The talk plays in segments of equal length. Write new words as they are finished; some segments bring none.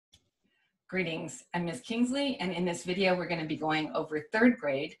Greetings, I'm Ms. Kingsley, and in this video we're going to be going over 3rd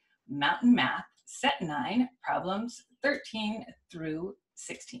grade Mountain Math, Set 9, problems 13 through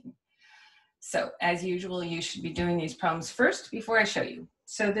 16. So as usual, you should be doing these problems first before I show you.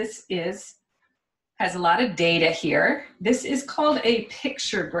 So this has a lot of data here. This is called a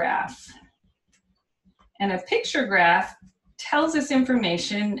picture graph. And a picture graph tells us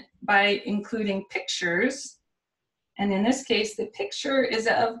information by including pictures. And in this case, the picture is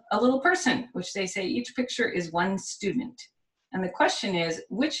of a little person, which they say each picture is one student. And the question is,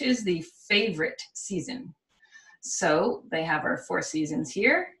 which is the favorite season? So they have our 4 seasons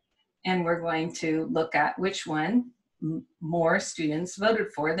here, and we're going to look at which one more students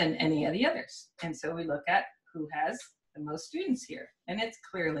voted for than any of the others. And so we look at who has the most students here, and it's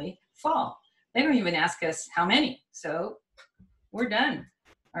clearly fall. They don't even ask us how many, so we're done.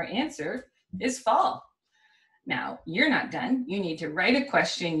 Our answer is fall. Now, you're not done. You need to write a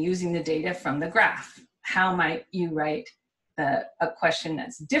question using the data from the graph. How might you write a question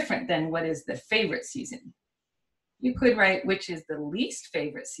that's different than what is the favorite season? You could write which is the least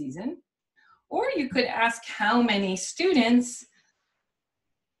favorite season, or you could ask how many students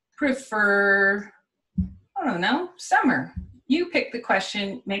prefer, I don't know, summer. You pick the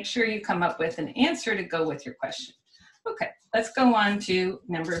question, make sure you come up with an answer to go with your question. Okay, let's go on to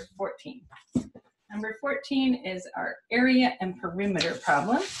number 14. Number 14 is our area and perimeter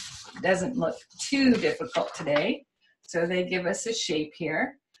problem. It doesn't look too difficult today. So they give us a shape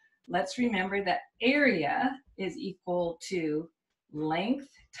here. Let's remember that area is equal to length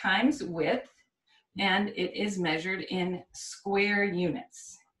times width, and it is measured in square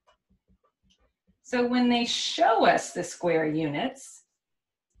units. So when they show us the square units,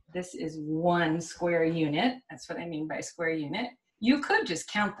 this is 1 square unit. That's what I mean by square unit. You could just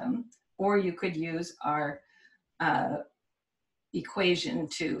count them, or you could use our equation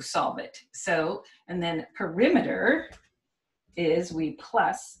to solve it. So, and then perimeter is we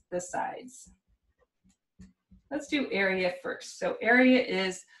plus the sides. Let's do area first. So area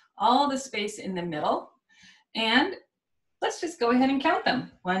is all the space in the middle, and let's just go ahead and count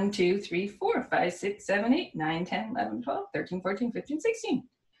them. 1, 2, 3, 4, 5, 6, 7, 8, 9, 10, 11, 12, 13, 14, 15, 16.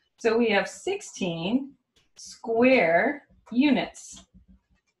 So we have 16 square units.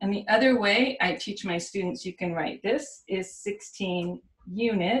 And the other way I teach my students you can write this is 16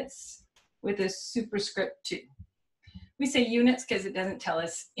 units with a superscript 2. We say units because it doesn't tell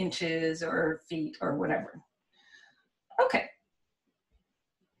us inches or feet or whatever. Okay,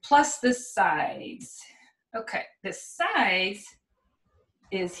 plus the sides. Okay, the sides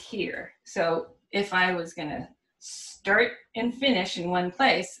is here. So if I was gonna start and finish in one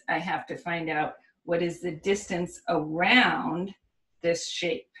place, I have to find out what is the distance around this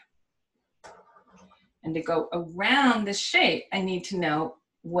shape. And to go around the shape, I need to know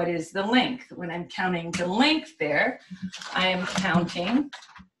what is the length. When I'm counting the length there, I am counting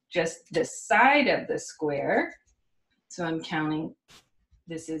just the side of the square. So I'm counting,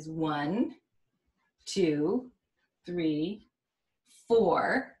 this is 1, 2, 3,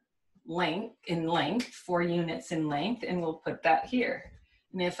 4 length, 4 units in length, and we'll put that here.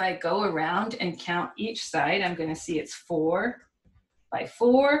 And if I go around and count each side, I'm going to see it's 4 by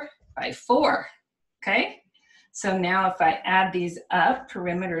 4 by 4. Okay, so now if I add these up,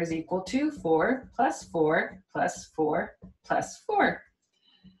 perimeter is equal to 4 plus 4 plus 4 plus 4.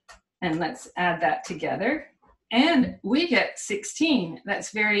 And let's add that together. And we get 16.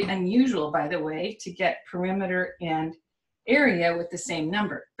 That's very unusual, by the way, to get perimeter and area with the same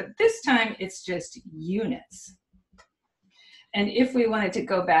number. But this time it's just units. And if we wanted to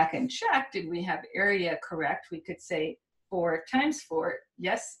go back and check, did we have area correct? We could say 4 times 4,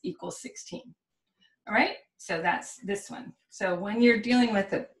 yes, equals 16. All right, so that's this one. So when you're dealing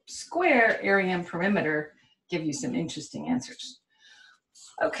with a square, area and perimeter give you some interesting answers.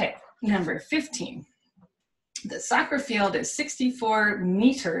 Okay, number 15. The soccer field is 64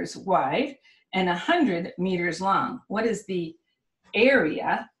 meters wide and 100 meters long. What is the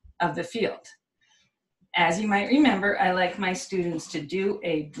area of the field? As you might remember, I like my students to do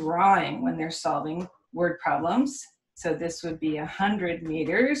a drawing when they're solving word problems. So this would be 100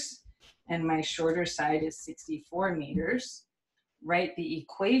 meters. And my shorter side is 64 meters. Write the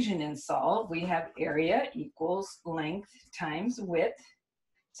equation and solve. We have area equals length times width.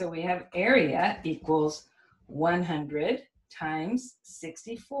 So we have area equals 100 times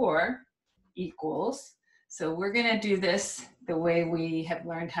 64 equals. So we're going to do this the way we have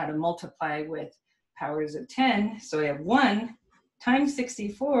learned how to multiply with powers of 10. So I have 1 times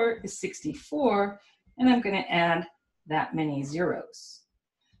 64 is 64, and I'm going to add that many zeros.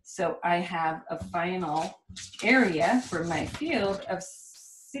 So I have a final area for my field of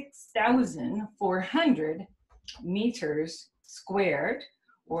 6,400 meters squared,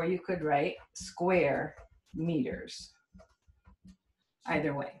 or you could write square meters.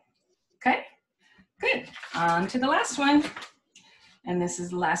 Either way. Okay, good. On to the last one. And this is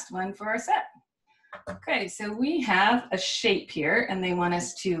the last one for our set. Okay, so we have a shape here, and they want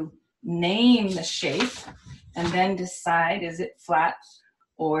us to name the shape and then decide, is it flat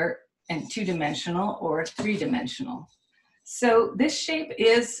or and two-dimensional or three-dimensional. So this shape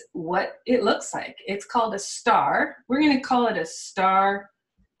is what it looks like. It's called a star. We're going to call it a star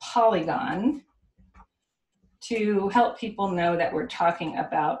polygon to help people know that we're talking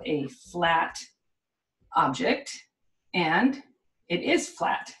about a flat object, and it is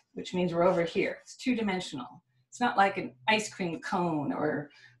flat, which means we're over here. It's two-dimensional. It's not like an ice cream cone or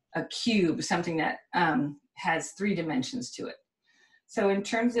a cube, something that has 3 dimensions to it. So in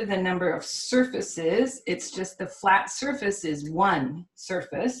terms of the number of surfaces, it's just the flat surface is 1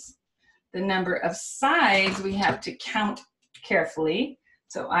 surface. The number of sides we have to count carefully.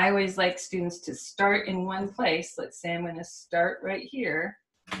 So I always like students to start in one place. Let's say I'm going to start right here.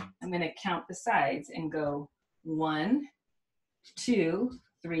 I'm going to count the sides and go 1, 2,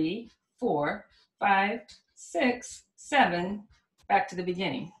 3, 4, 5, 6, 7, back to the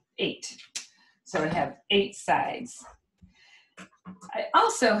beginning, 8. So I have 8 sides. I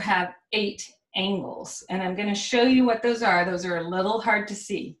also have 8 angles, and I'm going to show you what those are. Those are a little hard to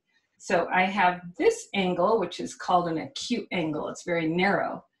see. So I have this angle, which is called an acute angle. It's very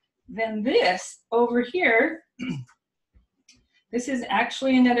narrow. Then this over here, this is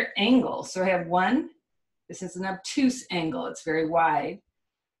actually another angle. So I have 1. This is an obtuse angle. It's very wide.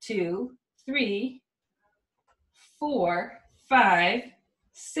 2, 3, 4, 5,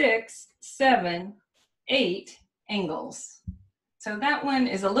 6, 7, 8 angles. So that one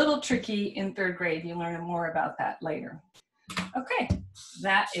is a little tricky in 3rd grade. You'll learn more about that later. Okay,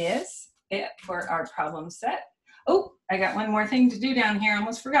 that is it for our problem set. Oh, I got one more thing to do down here. I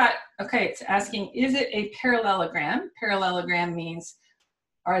almost forgot. Okay, it's asking, is it a parallelogram? Parallelogram means,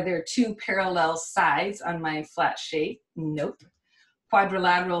 are there 2 parallel sides on my flat shape? Nope.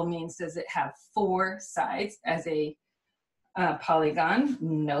 Quadrilateral means, does it have 4 sides as a polygon?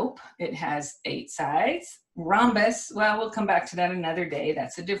 Nope. It has 8 sides. Rhombus, well, we'll come back to that another day.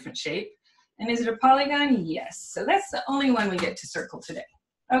 That's a different shape. And is it a polygon? Yes. So that's the only one we get to circle today.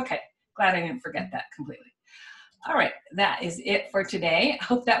 Okay, glad I didn't forget that completely. All right, that is it for today. I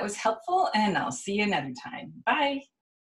hope that was helpful, and I'll see you another time. Bye.